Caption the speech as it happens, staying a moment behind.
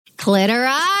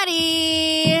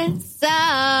Clitorati.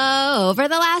 So over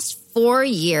the last 4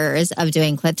 years of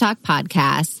doing Clit Talk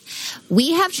podcasts,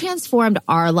 we have transformed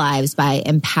our lives by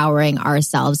empowering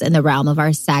ourselves in the realm of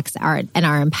our sex, and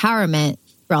our empowerment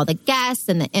for all the guests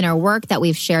and the inner work that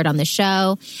we've shared on the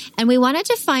show. And we wanted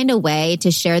to find a way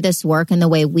to share this work in the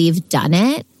way we've done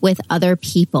it with other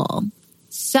people.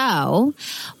 So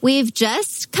we've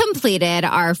just completed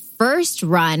our first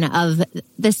run of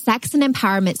the Sex and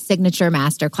Empowerment Signature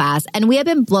Masterclass, and we have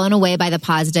been blown away by the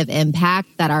positive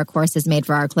impact that our course has made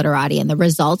for our clitorati and the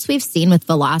results we've seen with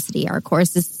velocity. Our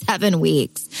course is 7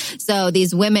 weeks. So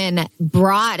these women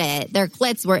brought it. Their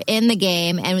clits were in the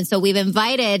game. And so we've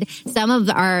invited some of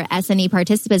our S&E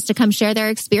participants to come share their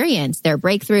experience, their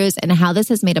breakthroughs, and how this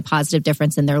has made a positive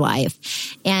difference in their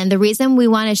life. And the reason we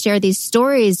want to share these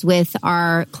stories with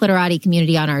our clitorati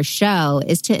community on our show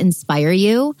is to inspire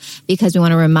you, because we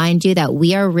want to remind you that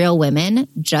we are real women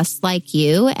just like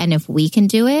you. And if we can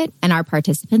do it and our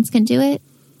participants can do it,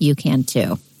 you can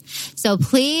too. So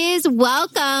please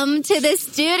welcome to the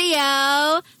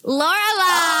studio,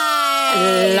 Lorelai.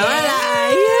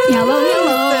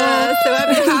 Hello. So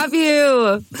happy to have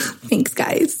you. Thanks,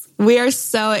 guys. We are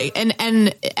so,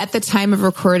 and at the time of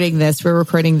recording this, we're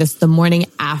recording this the morning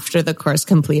after the course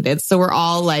completed. So we're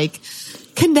all like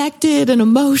connected and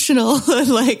emotional.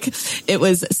 Like it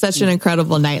was such an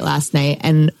incredible night last night.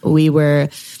 And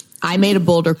I made a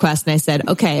bold request and I said,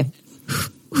 okay,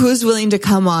 who's willing to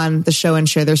come on the show and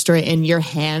share their story? And your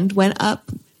hand went up,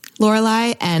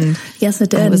 Lorelai. And yes, it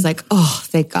did. I was like, oh,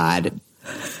 thank God.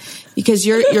 Because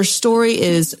your story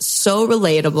is so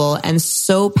relatable and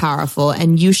so powerful.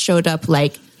 And you showed up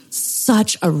like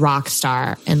such a rock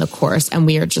star in the course. And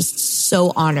we are just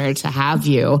so honored to have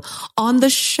you on the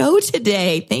show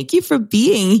today. Thank you for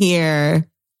being here.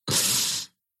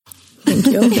 Thank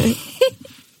you.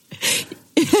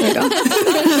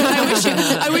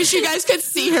 I wish you guys could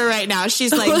see her right now.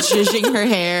 She's like zhuzhing her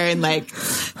hair and like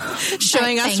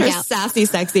showing us her sassy,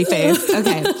 sexy face.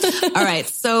 Okay. All right.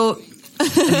 So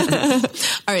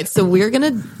we're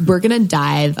gonna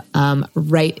dive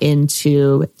right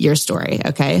into your story.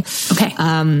 Okay. Okay.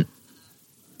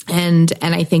 And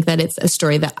I think that it's a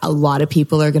story that a lot of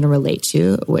people are going to relate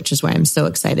to, which is why I'm so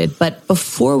excited. But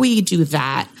before we do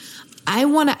that, I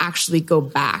want to actually go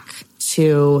back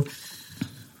to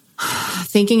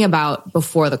thinking about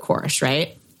before the course,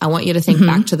 right? I want you to think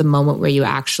back to the moment where you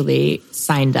actually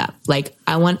signed up. Like,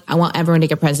 I want everyone to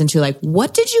get present to like, why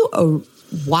did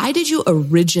you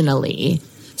originally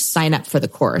sign up for the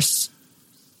course?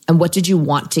 And what did you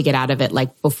want to get out of it,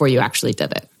 like before you actually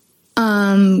did it?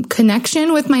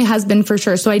 Connection with my husband for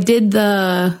sure. So I did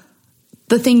the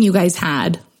thing you guys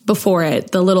had before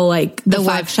it, the little like the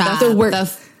workshop.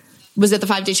 Was it the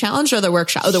 5-day challenge or the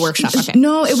workshop? Oh, the workshop. Okay.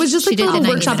 No, it was just like the little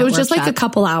workshop. It was just like a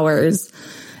couple hours.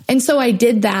 And so I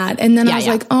did that. And then I was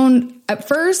like, at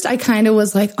first I kind of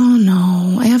was like, oh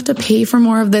no, I have to pay for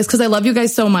more of this because I love you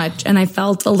guys so much. And I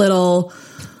felt a little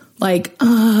like,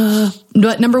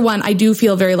 but number one, I do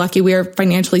feel very lucky. We are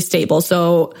financially stable.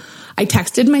 So I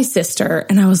texted my sister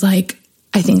and I was like,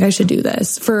 I think I should do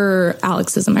this for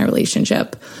Alex's and my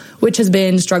relationship, which has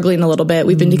been struggling a little bit.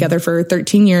 We've been together for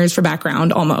 13 years for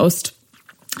background, almost.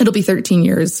 It'll be 13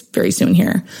 years very soon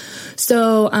here.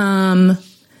 So,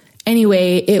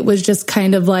 anyway, it was just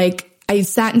kind of like, I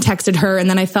sat and texted her and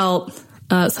then I felt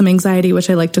some anxiety, which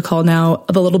I like to call now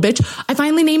the little bitch. I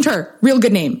finally named her. Real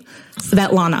good name.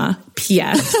 Svetlana.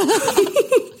 P.S.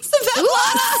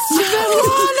 Svetlana.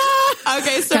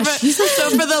 Okay, so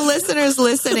for the listeners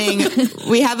listening,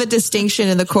 we have a distinction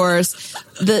in the course.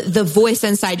 The voice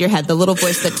inside your head, the little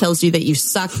voice that tells you that you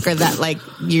suck or that like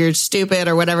you're stupid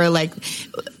or whatever, like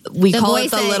we call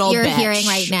it the little you're bitch. Hearing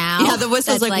right now. Yeah, the voice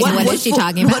is like what is she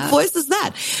talking about? What voice is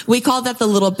that? We call that the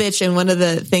little bitch, and one of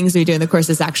the things we do in the course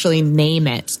is actually name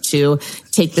it to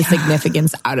take the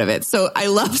significance out of it. So I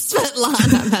love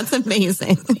Svetlana. That's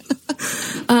amazing.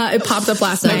 It popped up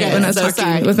last night when I was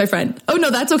talking with my friend. Oh no,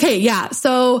 that's okay. Yeah.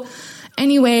 So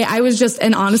anyway, I was just,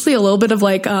 and honestly, a little bit of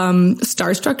like,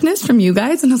 starstruckness from you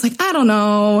guys. And I was like, I don't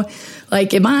know,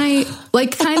 like, am I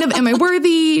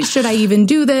worthy? Should I even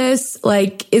do this?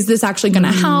 Like, is this actually going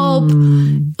to help?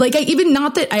 Like,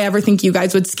 not that I ever think you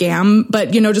guys would scam,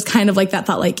 but just kind of like that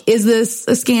thought, like, is this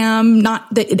a scam?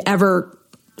 Not that it ever,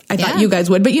 I thought you guys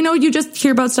would, but you just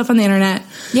hear about stuff on the internet.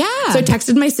 Yeah. So I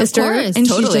texted my sister and she's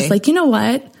just like, you know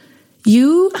what?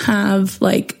 You have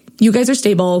you guys are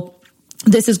stable.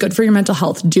 This is good for your mental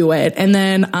health. Do it. And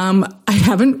then, I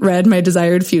haven't read My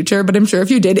Desired Future, but I'm sure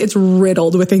if you did, it's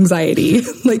riddled with anxiety.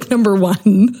 Like number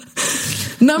one.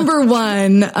 And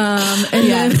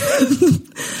then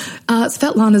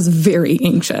Svetlana's very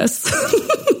anxious.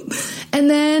 And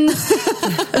then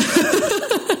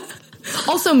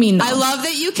also mean though. I love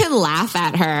that you can laugh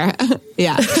at her.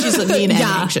 Yeah, she's mean and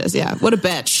anxious. Yeah, what a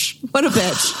bitch. What a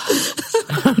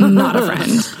bitch. Not a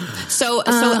friend. So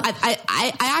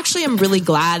I actually am really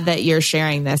glad that you're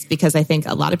sharing this, because I think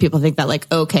a lot of people think that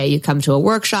like, okay, you come to a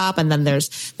workshop and then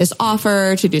there's this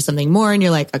offer to do something more, and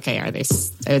you're like, okay, are they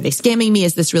scamming me?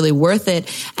 Is this really worth it?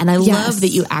 And I love that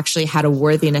you actually had a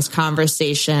worthiness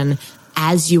conversation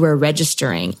as you were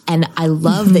registering. And I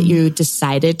love that you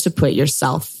decided to put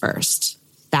yourself first.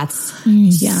 That's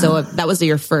so that was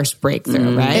your first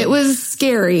breakthrough, right? It was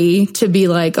scary to be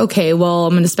like, okay, well,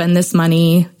 I'm going to spend this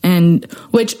money, and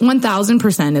which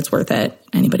 1000% it's worth it.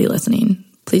 Anybody listening,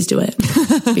 please do it.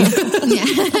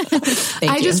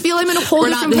 I just feel I'm in a whole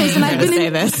different place, and I've been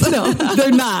in this. No,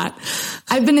 they're not.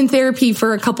 I've been in therapy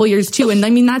for a couple years too. And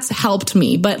I mean, that's helped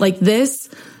me, but like this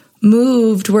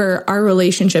moved where our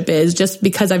relationship is just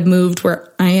because I've moved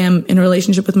where I am in a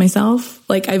relationship with myself.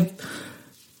 Like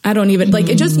I don't even like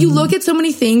it. Just you look at so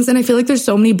many things, and I feel like there's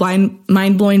so many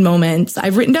mind blowing moments.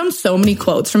 I've written down so many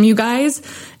quotes from you guys,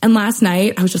 and last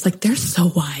night I was just like, "They're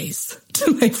so wise."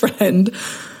 To my friend,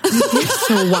 they're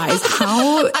so wise.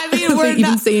 How? I mean, we're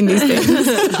even saying these things.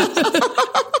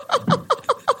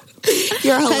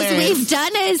 You're hilarious.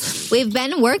 Because we've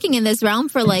been working in this realm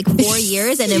for like 4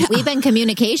 years, and we've been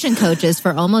communication coaches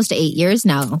for almost 8 years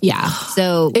now. Yeah,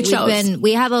 so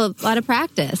we have a lot of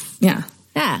practice. Yeah.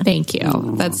 Yeah. Thank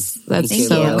you. That's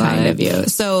so kind of you.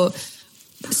 So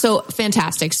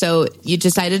fantastic. So you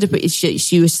decided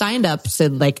you signed up to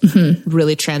like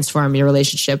really transform your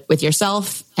relationship with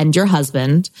yourself and your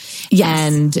husband.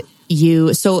 Yes. And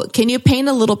so can you paint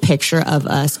a little picture of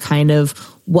us, kind of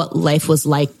what life was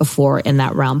like before in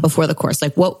that realm, before the course?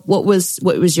 Like what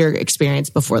was your experience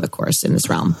before the course in this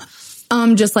realm?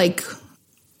 Just like,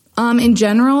 in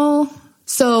general.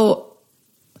 So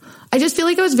I just feel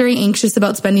like I was very anxious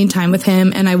about spending time with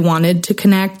him, and I wanted to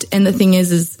connect. And the thing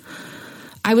is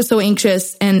I was so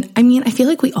anxious. And I mean, I feel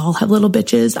like we all have little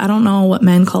bitches. I don't know what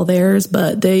men call theirs,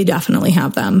 but they definitely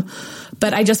have them.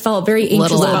 But I just felt very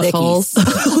anxious about assholes.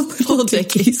 Little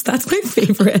dickies. That's my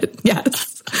favorite.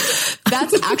 Yes.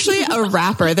 That's actually a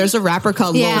rapper. There's a rapper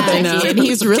called Little Dicky, and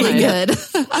he's really good.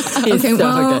 Okay,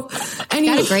 well, and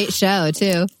got a great show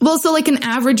too. Well, so like an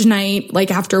average night,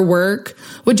 like after work,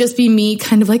 would just be me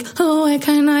kind of like,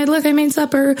 I made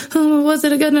supper. Oh, was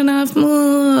it good enough?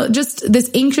 Just this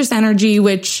anxious energy,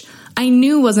 which I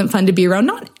knew wasn't fun to be around.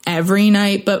 Not every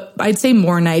night, but I'd say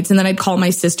more nights. And then I'd call my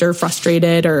sister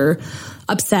frustrated or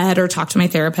upset, or talk to my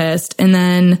therapist. And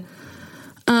then,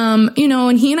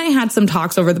 and he and I had some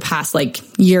talks over the past like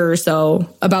year or so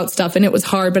about stuff, and it was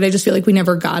hard, but I just feel like we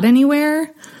never got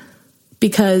anywhere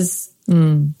because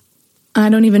I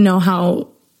don't even know how.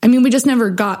 I mean, we just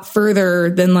never got further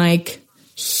than like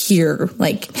here,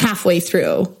 like halfway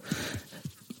through,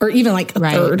 or even like a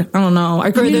third. I don't know.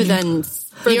 Further than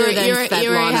you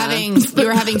were having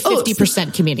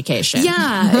 50% communication.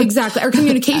 Yeah, exactly. Our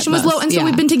communication was low. And so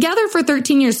we've been together for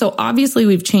 13 years. So obviously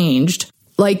we've changed.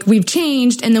 Like we've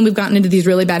changed, and then we've gotten into these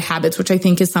really bad habits, which I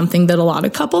think is something that a lot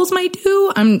of couples might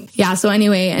do. So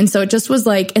anyway, and so it just was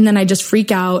like, and then I just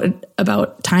freak out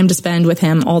about time to spend with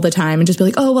him all the time, and just be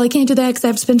like, oh, well, I can't do that because I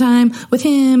have to spend time with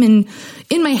him. And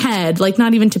in my head, like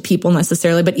not even to people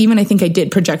necessarily, but even I think I did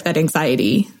project that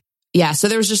anxiety. Yeah. So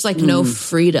there was just like no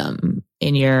freedom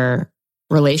in your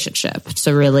relationship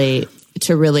to really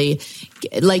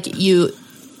like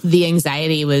the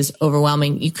anxiety was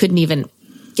overwhelming. You couldn't even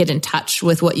get in touch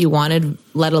with what you wanted,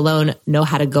 let alone know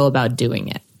how to go about doing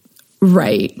it.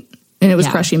 Right. And it was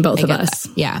crushing both of us.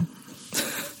 That. Yeah.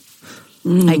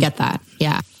 I get that.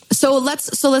 Yeah. So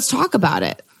let's talk about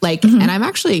it. Like, and I'm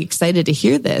actually excited to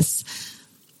hear this.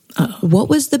 What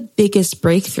was the biggest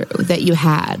breakthrough that you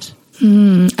had?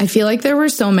 I feel like there were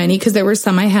so many, because there were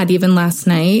some I had even last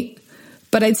night.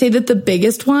 But I'd say that the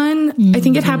biggest one, I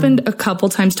think it happened a couple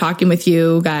times talking with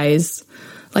you guys,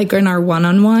 like in our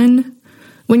one-on-one,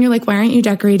 when you're like, why aren't you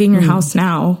decorating your house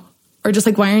now? Or just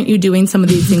like, why aren't you doing some of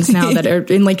these things now that are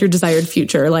in like your desired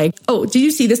future? Like, oh, do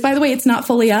you see this, by the way? It's not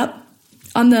fully up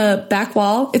on the back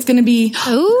wall. It's going to be,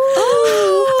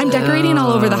 I'm decorating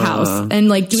all over the house and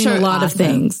like doing a lot of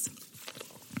things.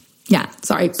 Yeah,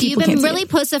 sorry. So you've been really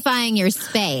pussifying your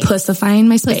space. Pussifying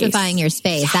my space. Pussifying your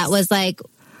space. Yes. That was like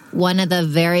one of the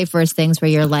very first things where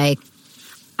you're like,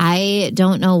 I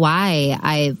don't know why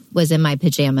I was in my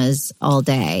pajamas all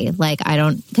day. Like,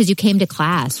 because you came to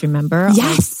class, remember?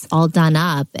 Yes. All done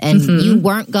up, and you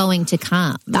weren't going to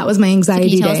come. That was my anxiety day.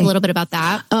 Can you tell us a little bit about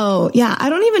that? Oh, yeah.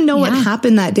 I don't even know what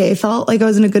happened that day. I felt like I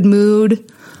was in a good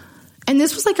mood. And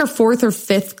this was like our 4th or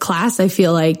 5th class, I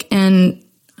feel like. And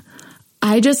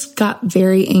I just got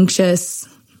very anxious.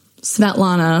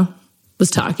 Svetlana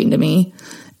was talking to me,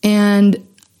 and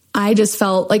I just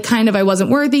felt like kind of I wasn't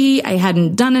worthy. I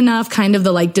hadn't done enough, kind of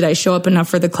the like, did I show up enough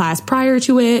for the class prior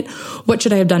to it? What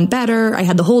should I have done better? I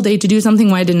had the whole day to do something.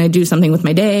 Why didn't I do something with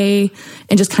my day?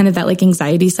 And just kind of that like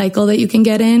anxiety cycle that you can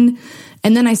get in.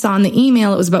 And then I saw in the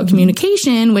email, it was about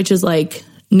communication, which is like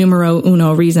numero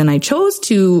uno reason I chose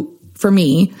for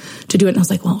me to do it. And I was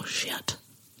like, well, shit,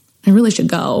 I really should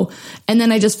go. And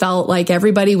then I just felt like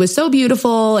everybody was so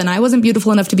beautiful and I wasn't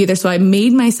beautiful enough to be there. So I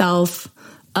made myself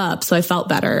up. So I felt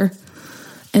better.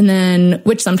 And then,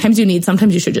 which sometimes you need,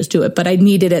 sometimes you should just do it. But I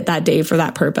needed it that day for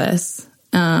that purpose.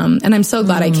 And I'm so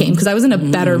glad I came because I was in a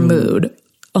better mood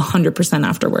 100%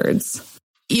 afterwards.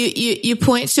 You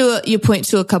point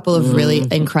to a couple of really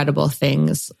incredible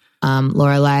things,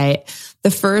 Lorelai.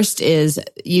 The first is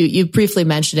you briefly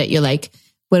mentioned it. You're like,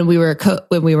 when we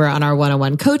were on our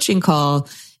one-on-one coaching call,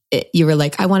 you were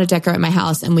like, I want to decorate my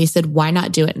house. And we said, why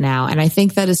not do it now? And I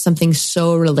think that is something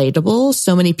so relatable.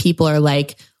 So many people are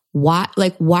like, why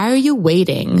are you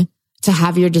waiting to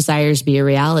have your desires be a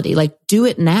reality? Like, do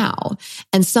it now.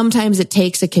 And sometimes it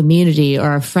takes a community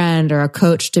or a friend or a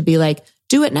coach to be like,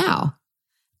 do it now.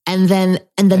 And then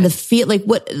the feel like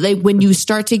when you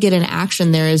start to get in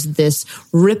action, there is this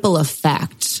ripple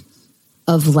effect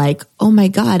of like, oh my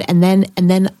God. And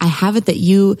then I have it that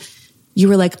you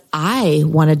were like, I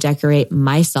want to decorate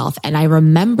myself. And I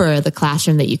remember the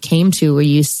classroom that you came to where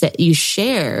you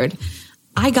shared,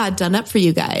 I got done up for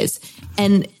you guys.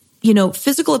 And,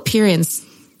 physical appearance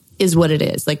is what it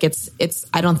is. Like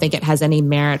I don't think it has any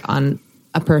merit on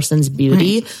a person's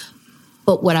beauty,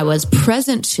 but what I was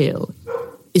present to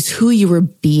is who you were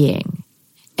being.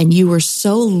 And you were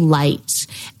so light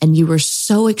and you were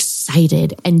so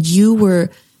excited and you were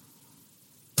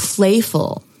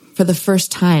playful for the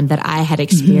first time that I had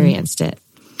experienced it.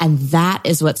 And that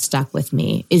is what stuck with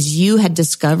me, is you had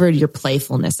discovered your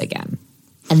playfulness again.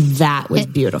 And that was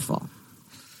beautiful.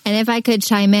 And if I could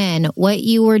chime in, what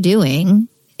you were doing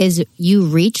is you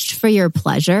reached for your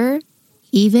pleasure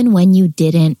even when you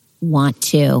didn't want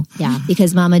to. Yeah.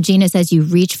 Because Mama Gina says you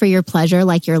reach for your pleasure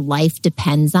like your life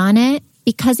depends on it,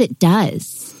 because it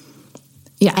does.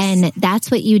 Yes. And that's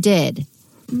what you did.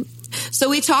 So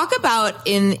we talk about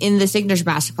in the Signature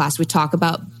Masterclass, we talk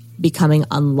about becoming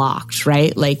unlocked,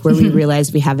 right? Like where we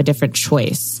realize we have a different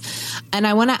choice. And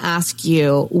I want to ask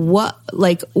you, what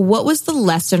was the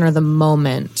lesson or the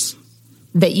moment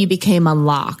that you became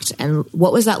unlocked, and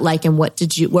what was that like, and what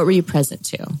were you present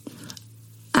to?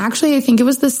 Actually, I think it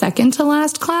was the second to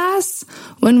last class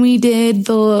when we did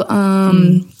the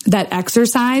that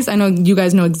exercise. I know you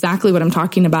guys know exactly what I'm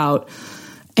talking about.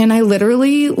 And I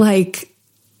literally are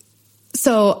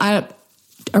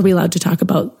we allowed to talk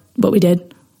about what we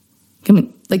did?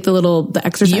 The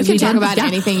exercise. You can talk about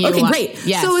anything you want. Okay, great.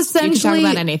 Yes, so essentially, you can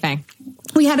talk about anything.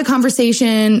 We had a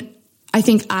conversation. I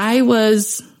think I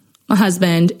was my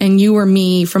husband and you were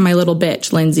me from my little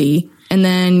bitch, Lindsay. And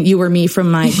then you were me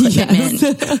from my commitment.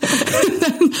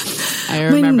 I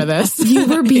remember this. You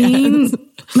were being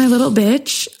my little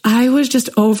bitch. I was just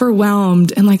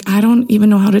overwhelmed and I don't even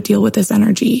know how to deal with this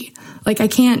energy. I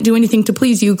can't do anything to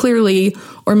please you clearly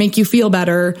or make you feel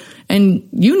better. And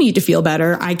you need to feel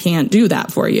better. I can't do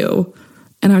that for you.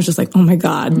 And I was just like, oh my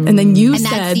God. And then you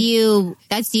said,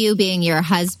 that's you being your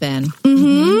husband.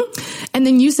 Mm-hmm. And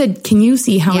then you said, can you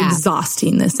see how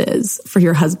exhausting this is for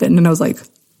your husband? And I was like,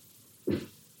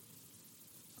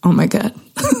 oh my God.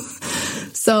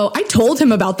 So I told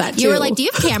him about that too. You were like, do you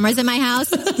have cameras in my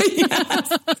house?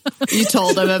 Yes. You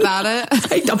told him about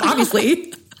it?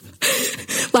 Obviously.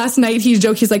 Last night he's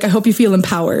joking. He's like, I hope you feel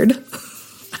empowered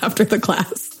after the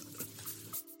class.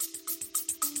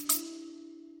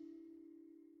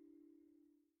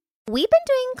 We've been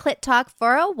doing Clit Talk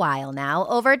for a while now,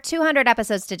 over 200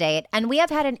 episodes to date, and we have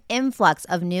had an influx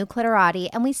of new clitorati,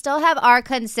 and we still have our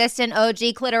consistent OG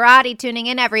clitorati tuning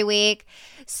in every week.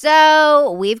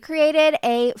 So we've created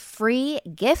a free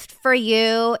gift for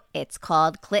you. It's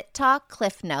called Clit Talk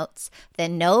Cliff Notes, the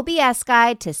no BS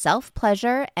guide to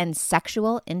self-pleasure and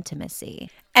sexual intimacy.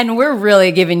 And we're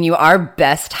really giving you our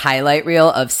best highlight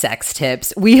reel of sex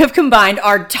tips. We have combined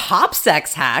our top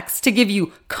sex hacks to give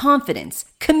you confidence,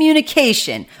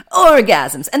 communication,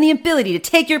 orgasms, and the ability to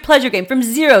take your pleasure game from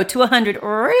 0 to 100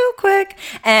 real quick.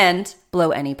 And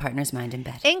blow any partner's mind in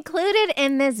bed. Included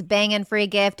in this bangin' free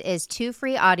gift is 2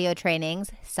 free audio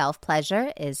trainings,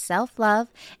 Self-Pleasure is Self-Love,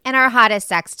 and our hottest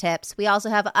sex tips. We also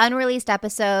have unreleased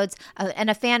episodes and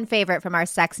a fan favorite from our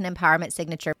Sex and Empowerment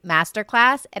Signature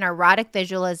Masterclass, an erotic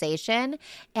visualization,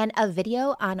 and a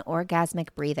video on orgasmic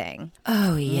breathing.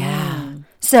 Oh, yeah.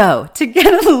 So, to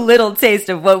get a little taste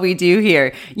of what we do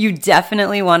here, you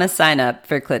definitely want to sign up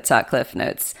for Clit Talk Cliff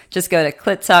Notes. Just go to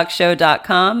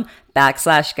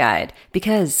clittalkshow.com/guide,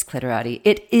 because, Clitorati,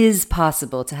 it is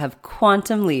possible to have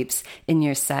quantum leaps in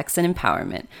your sex and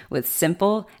empowerment with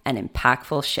simple and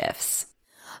impactful shifts.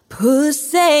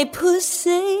 Pussy,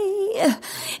 pussy,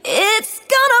 it's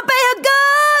gonna be a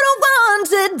good one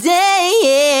today,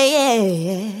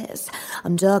 yes.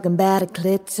 I'm talking about a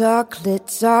clit talk,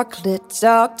 clit talk, clit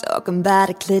talk. Talking about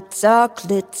a clit talk,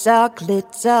 clit talk,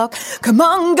 clit talk. Come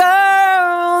on,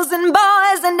 girls and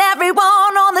boys and everyone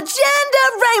on the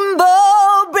gender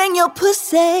rainbow, bring your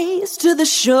pussies to the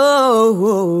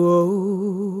show.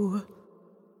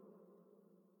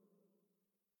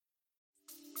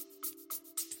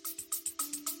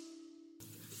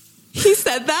 He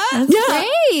said that? That's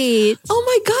great. Oh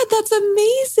my God, that's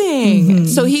amazing. Mm-hmm.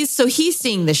 So he's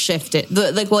seeing the shift.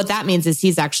 Like what that means is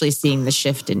he's actually seeing the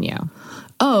shift in you.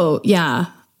 Oh, yeah.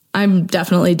 I'm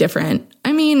definitely different.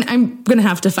 I mean, I'm going to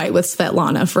have to fight with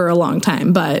Svetlana for a long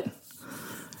time, but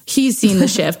he's seen the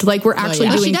shift. Like we're actually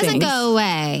doing things. She doesn't go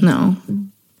away. No.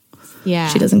 Yeah.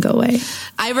 She doesn't go away.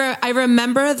 I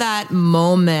remember that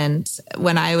moment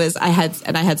when I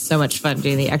had so much fun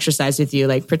doing the exercise with you,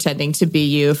 like pretending to be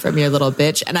you from your little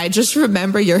bitch. And I just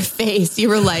remember your face. You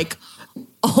were like,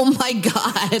 oh my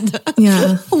God.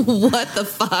 Yeah. What the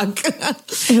fuck?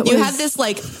 You had this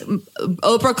like,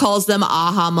 Oprah calls them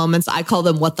aha moments. I call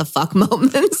them what the fuck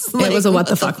moments. Like, it was a what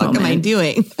the fuck moment. What am I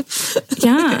doing?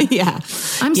 Yeah. Yeah.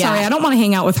 I'm sorry. I don't want to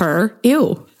hang out with her.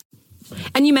 Ew.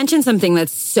 And you mentioned something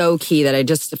that's so key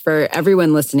that for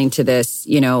everyone listening to this,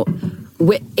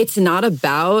 it's not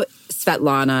about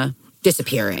Svetlana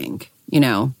disappearing,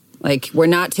 like we're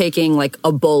not taking like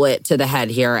a bullet to the head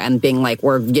here and being like,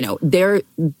 our little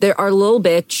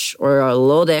bitch or our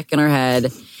little dick in our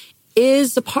head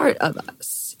is a part of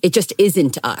us. It just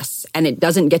isn't us and it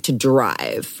doesn't get to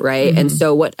drive, right? Mm-hmm. And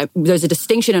so there's a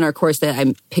distinction in our course that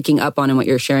I'm picking up on in what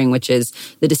you're sharing, which is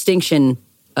the distinction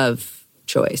of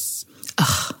choice.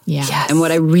 Ugh, yeah. Yes. And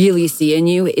what I really see in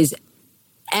you is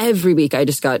every week I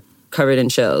just got covered in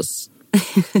chills.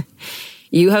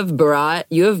 You have brought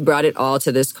it all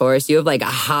to this course. You have like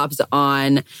hopped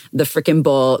on the freaking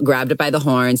bull, grabbed it by the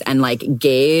horns and like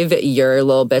gave your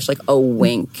little bitch like a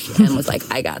wink and was like,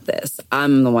 I got this.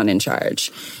 I'm the one in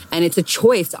charge. And it's a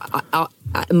choice,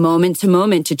 moment to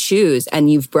moment to choose.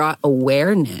 And you've brought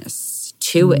awareness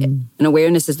to it. And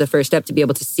awareness is the first step to be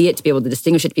able to see it, to be able to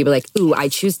distinguish it, to be like, ooh, I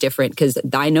choose different because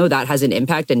I know that has an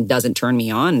impact and doesn't turn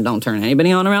me on and don't turn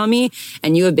anybody on around me.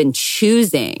 And you have been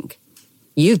choosing.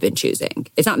 You've been choosing.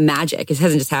 It's not magic. It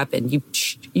hasn't just happened. You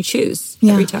choose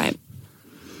every time.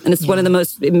 And it's one of the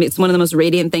most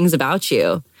radiant things about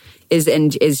you is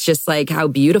just like how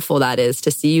beautiful that is to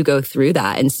see you go through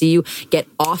that and see you get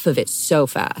off of it so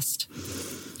fast.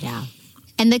 Yeah.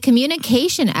 And the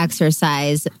communication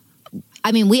exercise,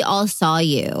 I mean, we all saw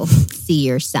you see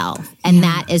yourself. And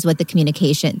that is what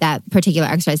that particular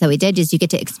exercise that we did is you get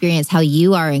to experience how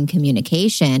you are in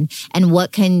communication and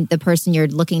what can the person you're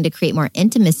looking to create more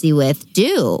intimacy with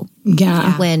do.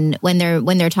 Yeah. When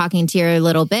they're talking to your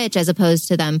little bitch as opposed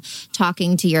to them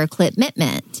talking to your clit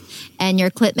mitment. And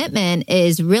your clit mitment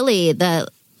is really the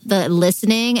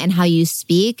listening and how you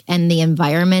speak and the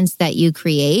environments that you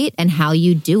create and how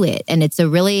you do it. And it's a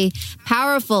really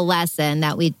powerful lesson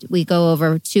that we go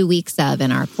over 2 weeks of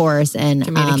in our course. And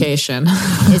communication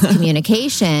is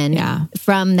communication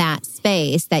from that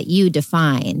space that you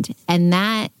defined. And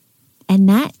that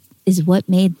is what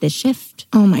made the shift.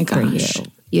 Oh my gosh. For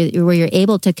you. Where you're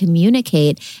able to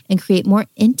communicate and create more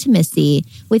intimacy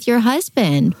with your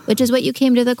husband, which is what you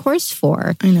came to the course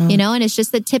for. I know. And it's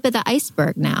just the tip of the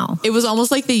iceberg now. It was almost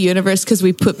like the universe because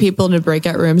we put people into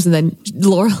breakout rooms and then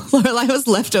Lorelai was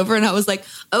left over and I was like,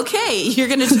 okay, you're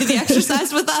going to do the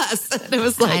exercise with us. And it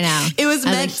was like, I know. It was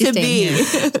meant to be.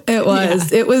 It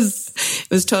was. Yeah. It was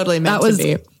totally meant to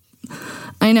be.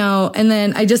 I know. And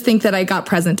then I just think that I got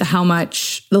present to how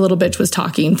much the little bitch was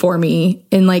talking for me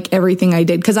in like everything I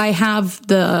did. Because I have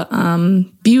the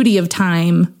beauty of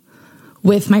time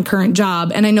with my current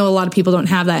job. And I know a lot of people don't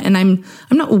have that. And I'm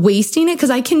not wasting it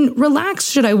because I can relax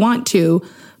should I want to,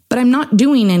 but I'm not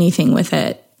doing anything with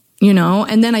it,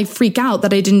 And then I freak out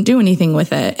that I didn't do anything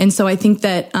with it. And so I think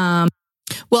that...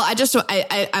 Well,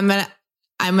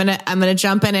 I'm gonna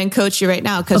jump in and coach you right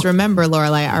now because remember,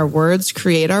 Lorelai, our words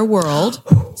create our world.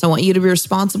 So I want you to be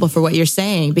responsible for what you're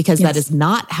saying because that is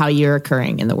not how you're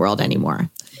occurring in the world anymore.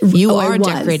 You are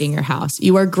decorating your house.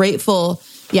 You are grateful.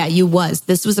 Yeah, you was.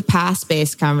 This was a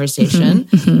past-based conversation,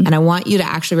 and I want you to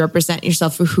actually represent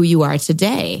yourself for who you are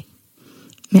today.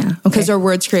 Yeah, okay. Because our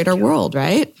words create our world,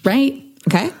 right? Right.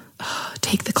 Okay. Oh,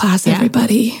 take the class,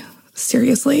 everybody.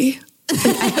 Seriously. Like,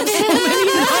 I have so many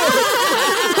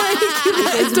notes. Like, you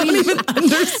guys don't even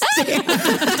understand.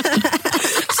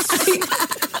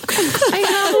 I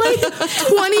have like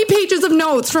 20 pages of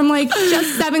notes from like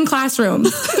just 7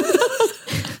 classrooms.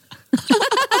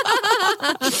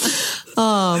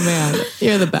 Oh man,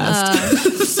 you're the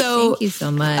best. So thank you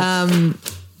so much.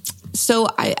 So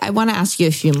I want to ask you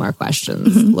a few more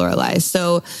questions, Lorelai.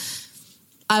 So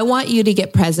I want you to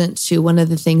get present to one of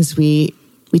the things we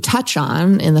touch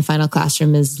on in the final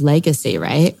classroom is legacy,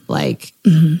 right? Like,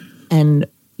 and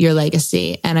your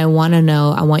legacy. And I want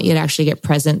you to actually get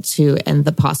present to and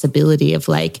the possibility of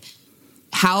like,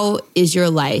 how is your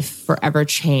life forever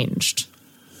changed?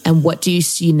 And what do you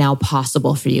see now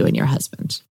possible for you and your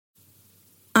husband?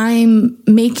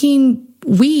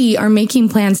 We are making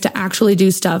plans to actually do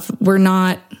stuff. We're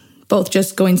not both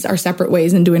just going our separate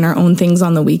ways and doing our own things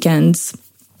on the weekends.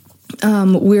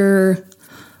 I'm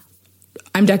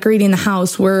decorating the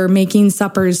house. We're making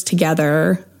suppers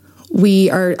together.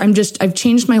 I've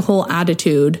changed my whole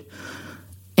attitude,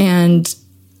 and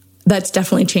that's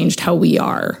definitely changed how we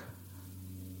are.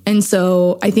 And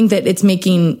so I think that it's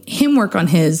making him work on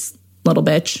his little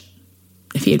bitch,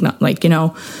 if he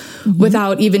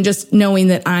without even just knowing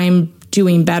that I'm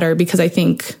doing better, because I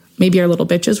think maybe our little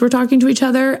bitches were talking to each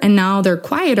other and now they're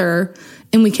quieter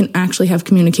and we can actually have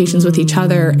communications with each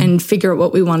other and figure out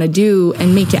what we want to do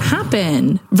and make it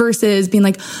happen versus being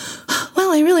like,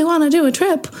 well, I really want to do a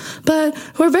trip, but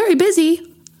we're very busy.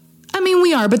 I mean,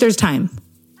 we are, but there's time.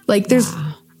 Like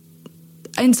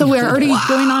and so we're already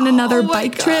going on another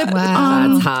bike trip,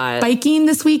 That's hot. Biking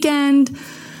this weekend.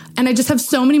 And I just have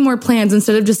so many more plans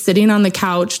instead of just sitting on the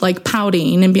couch, like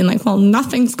pouting and being like, well,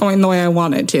 nothing's going the way I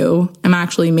want it to. I'm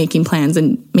actually making plans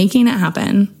and making it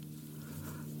happen.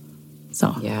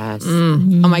 So, yes. Oh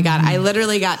my God. I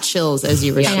literally got chills as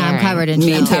you were sharing. I'm covered in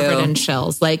chills. Covered in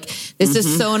chills. Like, this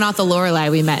is so not the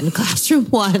Lorelai we met in classroom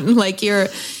 1. Like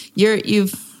you've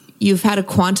had a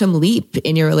quantum leap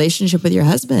in your relationship with your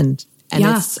husband. And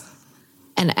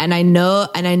And I know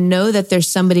that there's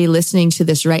somebody listening to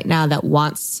this right now that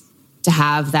wants to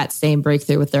have that same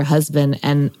breakthrough with their husband.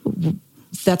 And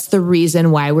that's the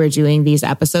reason why we're doing these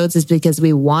episodes, is because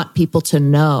we want people to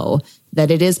know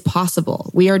that it is possible.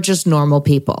 We are just normal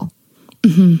people.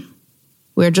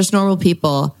 We're just normal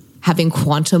people having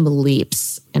quantum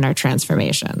leaps in our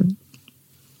transformation.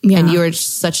 Yeah. And you are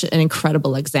such an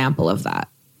incredible example of that.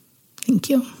 Thank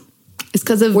you. It's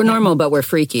because we're normal, but we're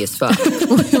freaky as fuck.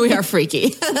 We are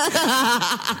freaky.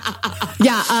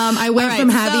 I went from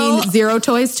having 0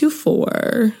 toys to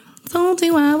 4. So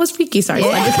I was freaky. Sorry.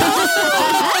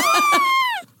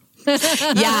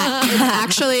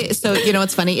 Actually, so you know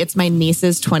what's funny? It's my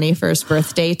niece's 21st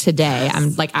birthday today.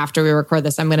 I'm like, after we record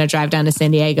this, I'm going to drive down to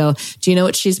San Diego. Do you know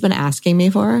what she's been asking me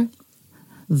for?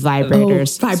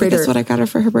 Vibrators. Vibrators. So guess what I got her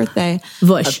for her birthday?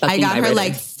 Vush. I got her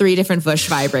like 3 different Vush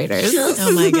vibrators.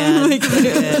 Oh my God.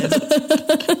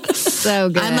 So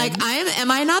good. I'm like, am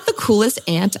I not the coolest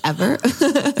aunt ever?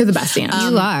 You're the best aunt.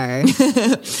 You are.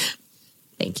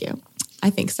 Thank you.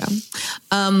 I think so.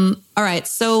 All right.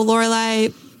 So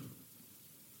Lorelai,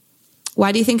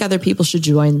 why do you think other people should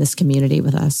join this community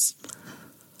with us?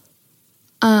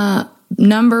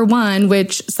 Number 1,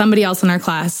 which somebody else in our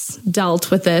class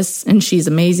dealt with this, and she's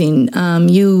amazing.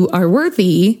 You are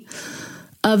worthy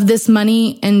of this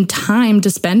money and time to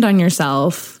spend on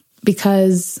yourself,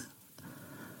 because,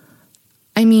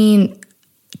 I mean,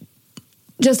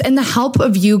 just, and the help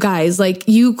of you guys, like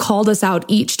you called us out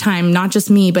each time, not just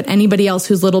me, but anybody else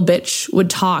whose little bitch would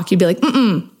talk. You'd be like,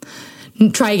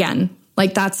 try again.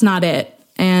 Like, that's not it.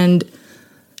 And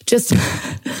just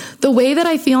the way that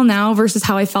I feel now versus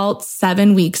how I felt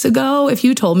 7 weeks ago, if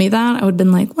you told me that, I would have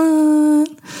been like, what?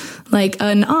 Like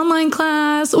an online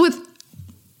class with,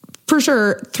 for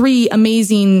sure, 3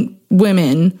 amazing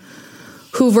women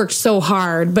who've worked so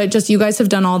hard, but just you guys have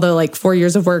done all the like 4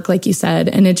 years of work, like you said.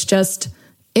 And it's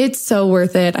so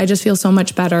worth it. I just feel so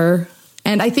much better.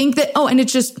 And I think that, and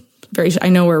it's just I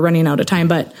know we're running out of time,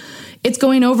 but it's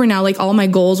going over now. Like all my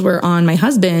goals were on my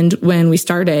husband when we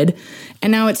started.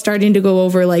 And now it's starting to go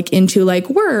over like into like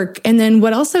work and then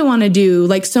what else I want to do.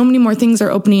 Like so many more things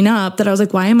are opening up that I was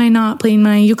like, why am I not playing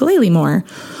my ukulele more?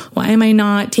 Why am I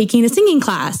not taking a singing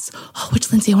class? Oh,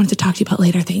 which Lindsay I wanted to talk to you about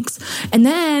later. Thanks. And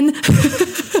then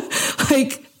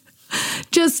like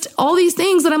just all these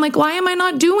things that I'm like, why am I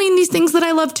not doing these things that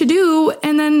I love to do?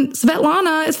 And then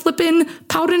Svetlana is flipping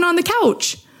pouting on the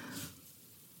couch.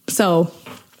 So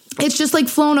it's just like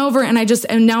flown over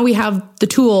and now we have the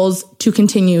tools to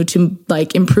continue to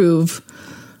like improve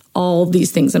all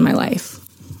these things in my life.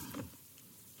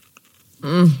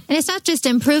 And it's not just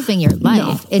improving your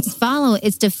life. No.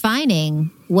 It's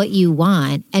defining what you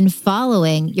want and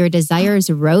following your desires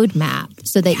roadmap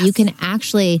so that you can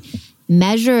actually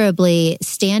measurably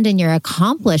stand in your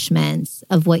accomplishments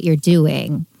of what you're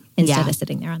doing instead of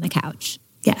sitting there on the couch.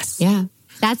 Yes. Yeah.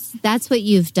 That's what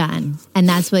you've done. And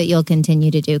that's what you'll continue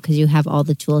to do because you have all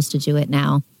the tools to do it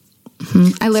now.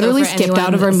 I literally skipped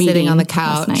out of our meeting sitting on the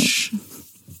couch.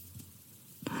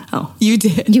 Oh, you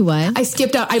did. You what? I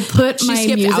skipped out. I put my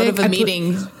music out of a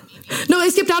meeting. No, I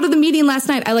skipped out of the meeting last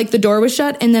night. I the door was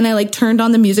shut and then I turned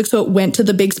on the music so it went to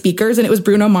the big speakers and it was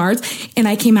Bruno Mars and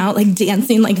I came out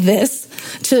dancing like this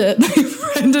to my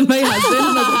friend and my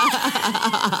husband.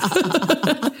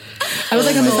 I was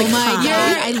on this my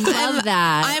God. I love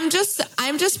that.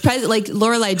 I'm just present.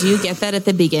 Lorelai, do you get that at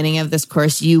the beginning of this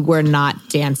course you were not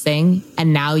dancing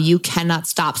and now you cannot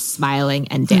stop smiling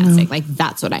and dancing?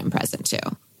 That's what I'm present to.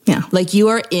 Yeah. You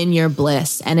are in your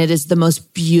bliss and it is the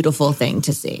most beautiful thing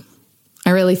to see. I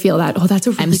really feel that. Oh, that's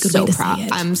a really good way to proud. see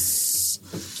it.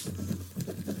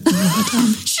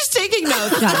 She's taking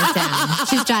notes. Jot it down.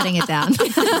 She's jotting it down.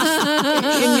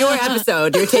 In your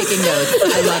episode, you're taking notes.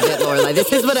 I love it, Lorelai.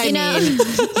 This is what I mean.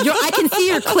 I can see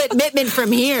your clit mittment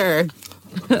from here.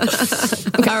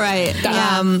 Okay. All right.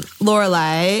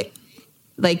 Lorelai,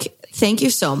 thank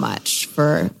you so much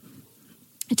for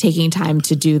taking time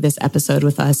to do this episode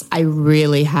with us. I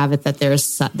really have it that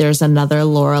there's another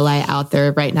Lorelai out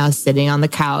there right now sitting on the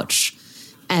couch.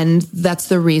 And that's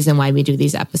the reason why we do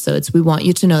these episodes. We want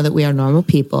you to know that we are normal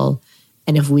people.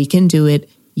 And if we can do it,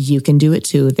 you can do it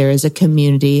too. There is a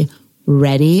community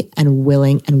ready and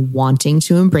willing and wanting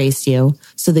to embrace you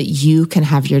so that you can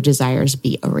have your desires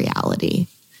be a reality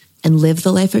and live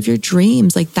the life of your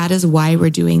dreams. That is why we're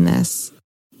doing this.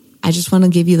 I just want to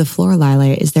give you the floor, Lila.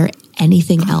 Is there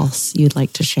anything else you'd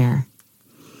like to share?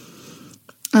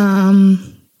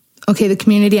 Okay, the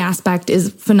community aspect is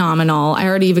phenomenal. I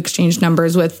already have exchanged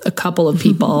numbers with a couple of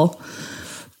people,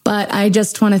 but I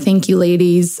just want to thank you,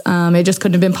 ladies. It just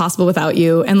couldn't have been possible without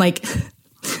you. And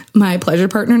my pleasure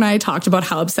partner and I talked about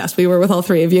how obsessed we were with all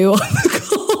three of you on the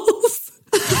calls.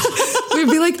 We'd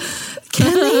be like,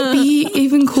 can they be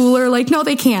even cooler? No,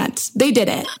 they can't. They did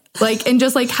it. And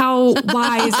just how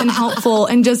wise and helpful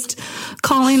and just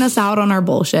calling us out on our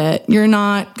bullshit. You're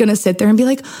not going to sit there and be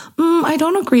like, I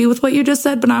don't agree with what you just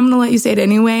said, but I'm going to let you say it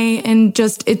anyway. And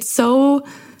just, it's so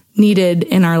needed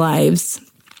in our lives.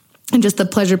 And just the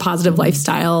pleasure positive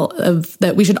lifestyle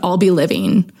that we should all be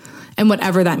living and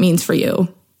whatever that means for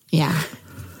you. Yeah.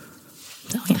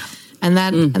 So, yeah. And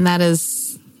that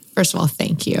is, first of all,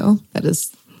 thank you.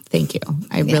 Thank you.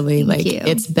 I really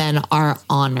it's been our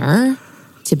honor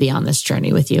to be on this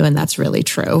journey with you. And that's really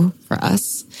true for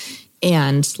us.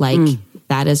 And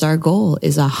that is our goal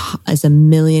is a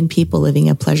million people living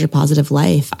a pleasure positive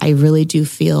life.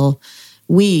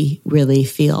 We really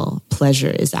feel pleasure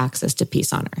is access to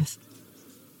peace on earth.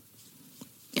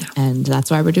 Yeah. And that's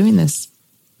why we're doing this.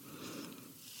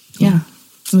 Yeah.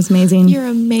 It was amazing. You're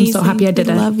amazing. I'm so happy I did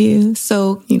it. I love you.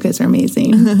 So you guys are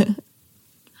amazing.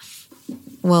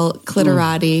 Well,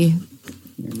 Clitorati,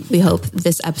 we hope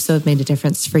this episode made a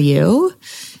difference for you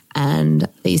and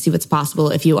that you see what's possible.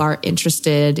 If you are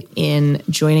interested in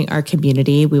joining our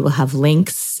community, we will have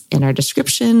links in our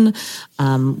description.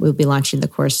 We'll be launching the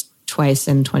course twice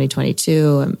in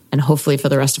 2022 and hopefully for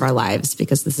the rest of our lives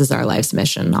because this is our life's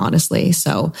mission, honestly.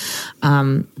 So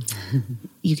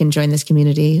you can join this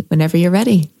community whenever you're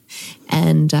ready.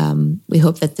 And we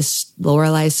hope that this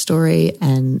Lorelai's story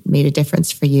and made a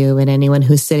difference for you and anyone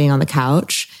who's sitting on the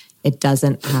couch. It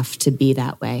doesn't have to be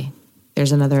that way.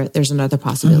 There's another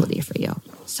possibility for you.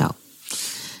 So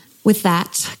with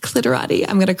that, Clitorati,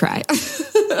 I'm going to cry.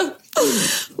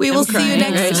 We will see you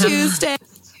next Tuesday.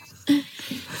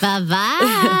 Bye-bye.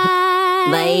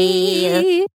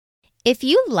 Bye. If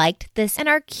you liked this and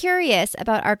are curious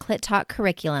about our Clit Talk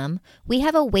curriculum, we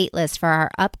have a waitlist for our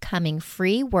upcoming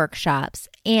free workshops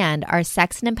and our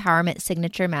Sex and Empowerment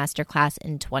Signature Masterclass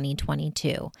in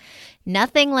 2022.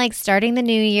 Nothing like starting the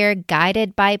new year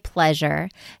guided by pleasure.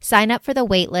 Sign up for the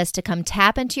waitlist to come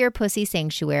tap into your pussy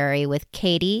sanctuary with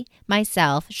Katie,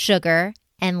 myself, Sugar,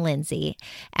 and Lindsay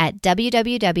at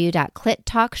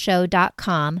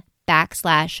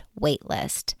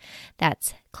www.clittalkshow.com/waitlist.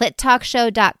 That's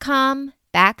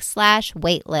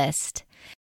clittalkshow.com/waitlist.